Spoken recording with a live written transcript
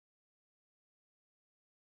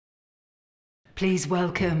Please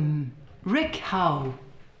welcome Rick Howe,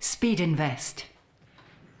 Speed Invest.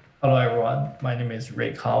 Hello everyone, my name is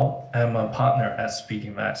Rick Howe. I'm a partner at Speed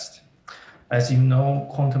Invest. As you know,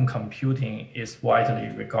 quantum computing is widely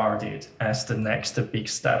regarded as the next big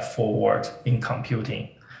step forward in computing,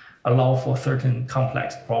 allow for certain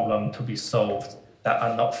complex problems to be solved that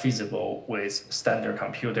are not feasible with standard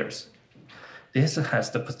computers. This has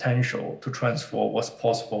the potential to transform what's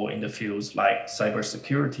possible in the fields like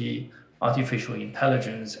cybersecurity, artificial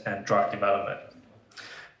intelligence, and drug development.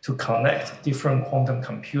 To connect different quantum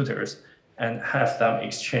computers and have them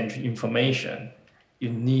exchange information,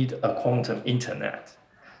 you need a quantum internet.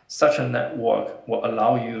 Such a network will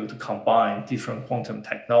allow you to combine different quantum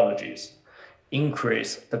technologies,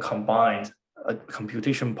 increase the combined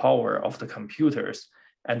computation power of the computers,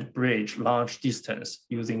 and bridge large distance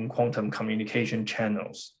using quantum communication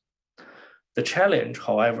channels. The challenge,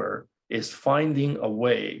 however, is finding a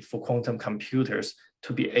way for quantum computers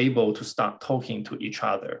to be able to start talking to each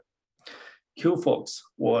other. QphoX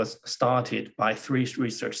was started by 3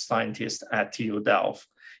 research scientists at TU Delft,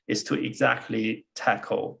 is to exactly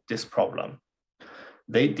tackle this problem.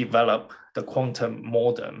 They developed the Quantum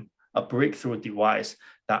Modem, a breakthrough device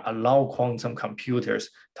that allows quantum computers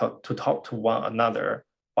to talk to one another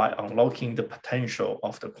by unlocking the potential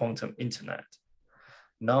of the quantum internet.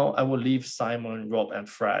 Now I will leave Simon, Rob, and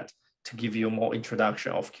Fred to give you more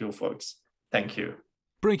introduction of QphoX. Thank you.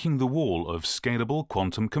 Breaking the wall of scalable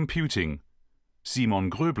quantum computing. Simon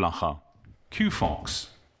Gröblacher, QphoX.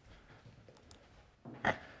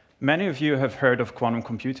 Many of you have heard of quantum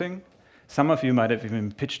computing. Some of you might have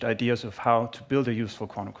even pitched ideas of how to build a useful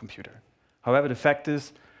quantum computer. However, the fact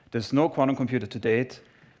is, there's no quantum computer to date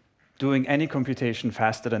doing any computation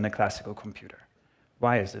faster than a classical computer.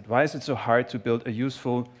 Why is it? Why is it so hard to build a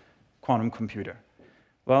useful quantum computer?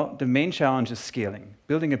 Well, the main challenge is scaling,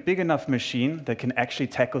 building a big enough machine that can actually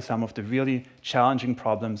tackle some of the really challenging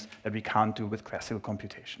problems that we can't do with classical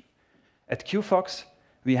computation. At QphoX,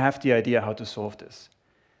 we have the idea how to solve this.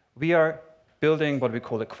 We are building what we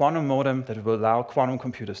call a quantum modem that will allow quantum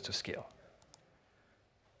computers to scale.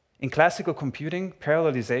 In classical computing,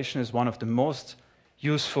 parallelization is one of the most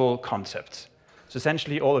useful concepts. So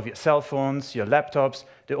essentially, all of your cell phones, your laptops,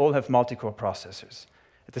 they all have multi-core processors.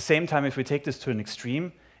 At the same time, if we take this to an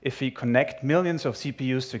extreme, if we connect millions of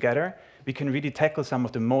CPUs together, we can really tackle some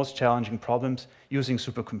of the most challenging problems using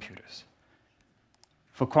supercomputers.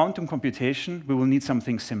 For quantum computation, we will need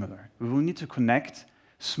something similar. We will need to connect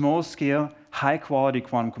small-scale, high-quality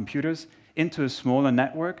quantum computers into a smaller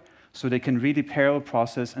network so they can really parallel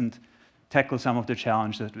process and tackle some of the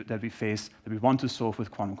challenges that we face, that we want to solve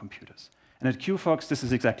with quantum computers. And at QphoX, this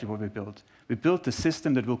is exactly what we built. We built the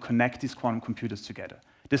system that will connect these quantum computers together.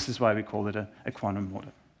 This is why we call it a quantum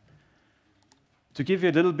modem. To give you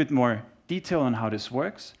a little bit more detail on how this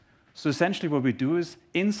works, so essentially what we do is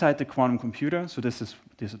inside the quantum computer, so these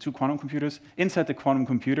are 2 quantum computers, inside the quantum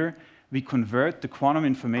computer, we convert the quantum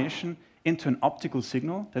information into an optical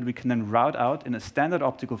signal that we can then route out in a standard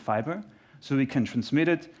optical fiber, so we can transmit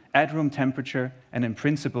it at room temperature and in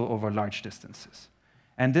principle over large distances.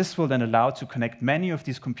 And this will then allow to connect many of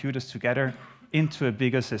these computers together into a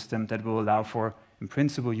bigger system that will allow for, in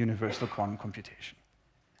principle, universal quantum computation.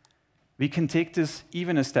 We can take this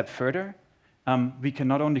even a step further. We can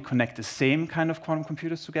not only connect the same kind of quantum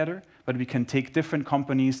computers together, but we can take different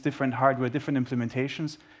companies, different hardware, different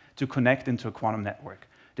implementations to connect into a quantum network.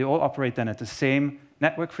 They all operate then at the same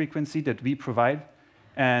network frequency that we provide,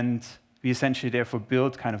 and we essentially therefore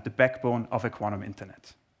build kind of the backbone of a quantum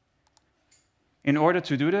internet. In order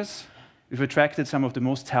to do this, we've attracted some of the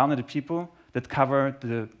most talented people that cover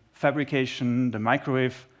the fabrication, the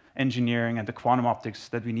microwave engineering, and the quantum optics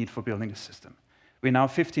that we need for building this system. We're now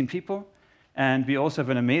 15 people, and we also have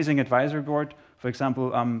an amazing advisory board. For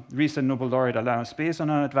example, recent Nobel laureate Alana Space on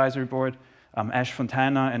our advisory board, Ash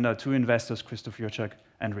Fontana, and our 2 investors, Christoph Jurczak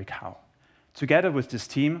and Rick Howe. Together with this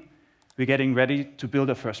team, we're getting ready to build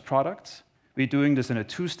our first products. We're doing this in a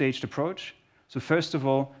 2-staged approach. So first of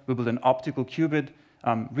all, we build an optical qubit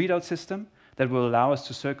readout system that will allow us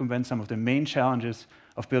to circumvent some of the main challenges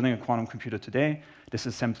of building a quantum computer today. This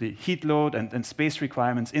is simply heat load and space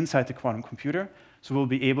requirements inside the quantum computer. So we'll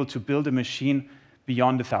be able to build a machine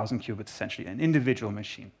beyond 1,000 qubits, essentially, an individual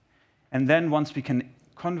machine. And then once we can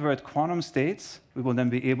convert quantum states, we will then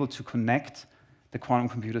be able to connect the quantum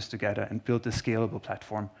computers together and build a scalable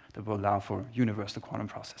platform that will allow for universal quantum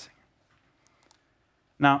processing.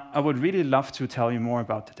 Now, I would really love to tell you more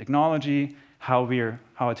about the technology, how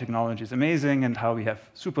our technology is amazing, and how we have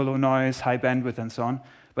super low noise, high bandwidth, and so on.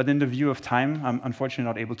 But in the view of time, I'm unfortunately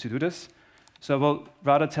not able to do this. So I will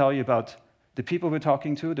rather tell you about the people we're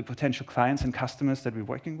talking to, the potential clients and customers that we're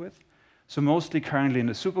working with. So mostly currently in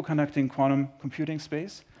the superconducting quantum computing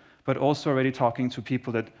space, but also already talking to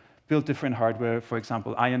people that build different hardware, for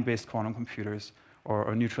example, ion-based quantum computers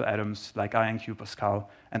or neutral atoms like IonQ, Pascal,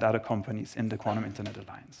 and other companies in the Quantum Internet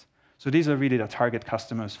Alliance. So these are really the target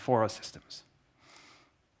customers for our systems.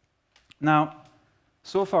 Now,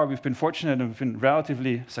 so far we've been fortunate and we've been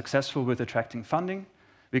relatively successful with attracting funding.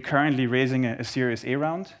 We're currently raising a Series A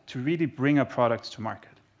round to really bring our products to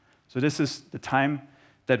market. So this is the time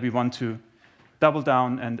that we want to double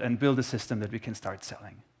down and build a system that we can start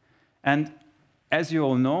selling. And as you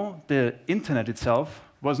all know, the internet itself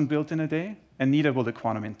wasn't built in a day, and neither will the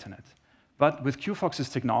quantum internet. But with QphoX's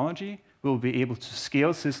technology, we'll be able to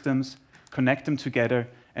scale systems, connect them together,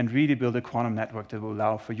 and really build a quantum network that will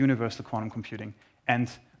allow for universal quantum computing and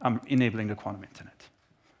enabling the quantum internet.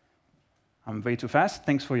 I'm way too fast.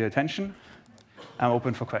 Thanks for your attention. I'm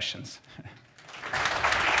open for questions.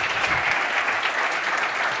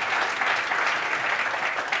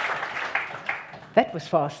 That was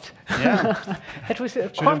fast. Yeah. That was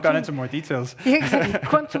Should have gone into more details. Yeah, exactly.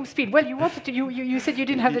 Quantum speed. Well, you said you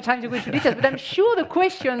didn't have the time to go into details, but I'm sure the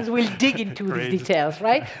questions will dig into these details,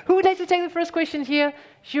 right? Who would like to take the first question here?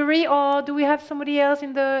 Jury, or do we have somebody else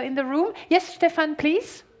in the room? Yes, Stefan,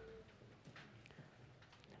 please.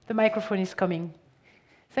 The microphone is coming.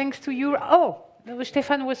 Thanks to you. Oh, no,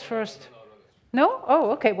 Stefan was first. No?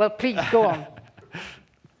 Oh, okay. Well, please, go on.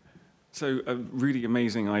 So, a really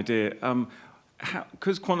amazing idea.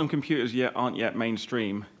 Because quantum computers aren't yet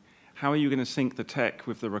mainstream, how are you going to sync the tech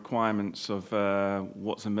with the requirements of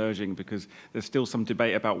what's emerging? Because there's still some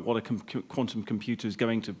debate about what a quantum computer is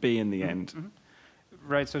going to be in the end. Mm-hmm.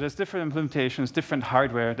 Right, so there's different implementations, different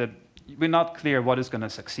hardware that we're not clear what is going to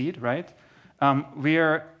succeed, right? We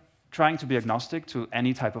are trying to be agnostic to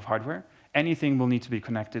any type of hardware. Anything will need to be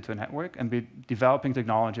connected to a network, and we're developing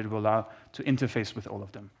technology that will allow to interface with all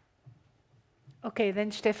of them. Okay,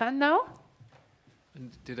 then Stefan now.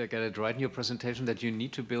 And did I get it right in your presentation that you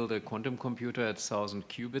need to build a quantum computer at 1,000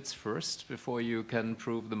 qubits first before you can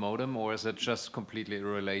prove the modem, or is it just completely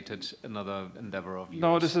irrelated, another endeavor of yours?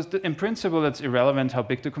 No, this is in principle, it's irrelevant how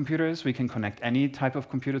big the computer is. We can connect any type of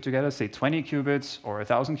computer together, say 20 qubits or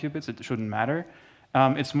 1,000 qubits, it shouldn't matter.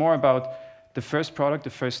 It's more about the first product, the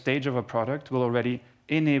first stage of a product will already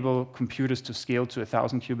enable computers to scale to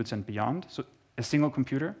 1,000 qubits and beyond. So a single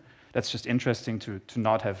computer. That's just interesting to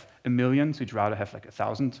not have a million, so you'd rather have like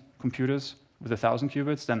 1,000 computers with 1,000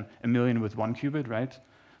 qubits than a million with 1 qubit, right?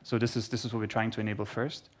 So this is what we're trying to enable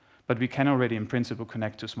first. But we can already, in principle,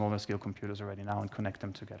 connect to smaller scale computers already now and connect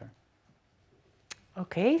them together.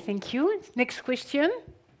 Okay, thank you. Next question.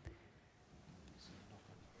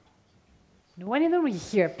 No one in the room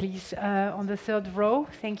here, please, on the third row.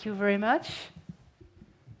 Thank you very much.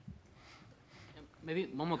 Maybe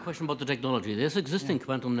one more question about the technology. There's existing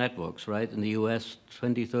quantum networks, right? In the US,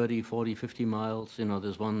 20, 30, 40, 50 miles. You know,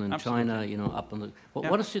 there's one in China, you know, up on the...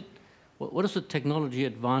 What is the technology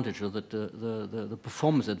advantage or the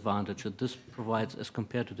performance advantage that this provides as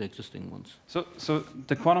compared to the existing ones? So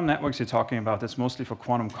the quantum networks you're talking about, that's mostly for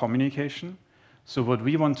quantum communication. So what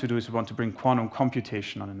we want to do is we want to bring quantum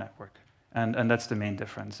computation on a network. And that's the main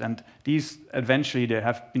difference. And these, eventually, they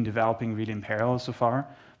have been developing really in parallel so far,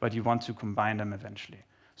 but you want to combine them eventually.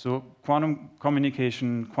 So quantum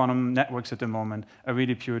communication, quantum networks at the moment are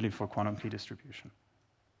really purely for quantum key distribution.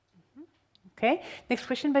 Okay, next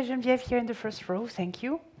question by Geneviève here in the first row. Thank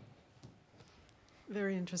you.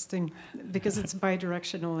 Very interesting, because it's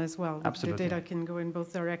bidirectional as well. Absolutely. The data can go in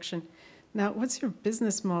both directions. Now, what's your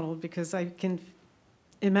business model? Because I can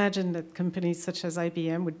imagine that companies such as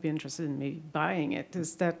IBM would be interested in maybe buying it.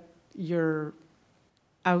 Is that your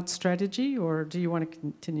out strategy, or do you want to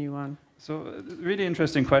continue on? So, really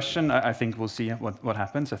interesting question. I think we'll see what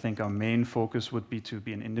happens. I think our main focus would be to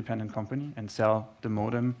be an independent company and sell the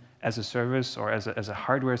modem as a service or as a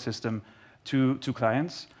hardware system to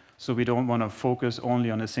clients. So we don't want to focus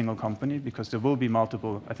only on a single company, because there will be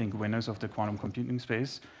multiple, I think, winners of the quantum computing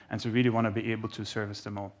space. And so really want to be able to service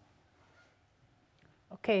them all.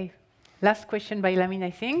 Okay, last question by Lamin,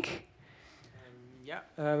 I think.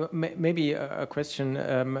 Maybe a question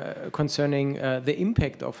concerning the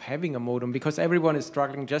impact of having a modem, because everyone is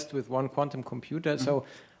struggling just with one quantum computer. Mm-hmm. So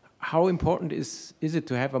how important is it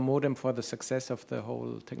to have a modem for the success of the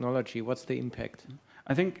whole technology? What's the impact?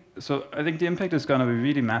 I think the impact is going to be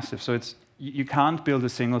really massive. So you can't build a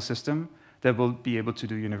single system that will be able to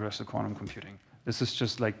do universal quantum computing. This is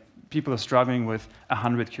just like people are struggling with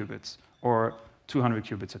 100 qubits or 200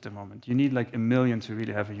 qubits at the moment. You need like 1 million to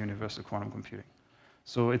really have a universal quantum computing.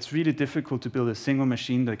 So it's really difficult to build a single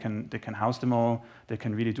machine that can house them all, that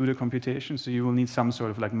can really do the computation. So you will need some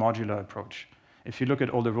sort of like modular approach. If you look at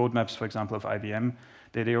all the roadmaps, for example, of IBM,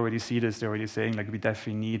 they already see this. They're already saying like we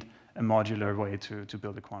definitely need a modular way to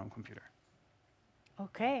build a quantum computer.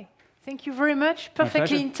 Okay. Thank you very much.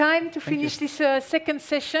 Perfectly in time to finish this second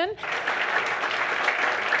session.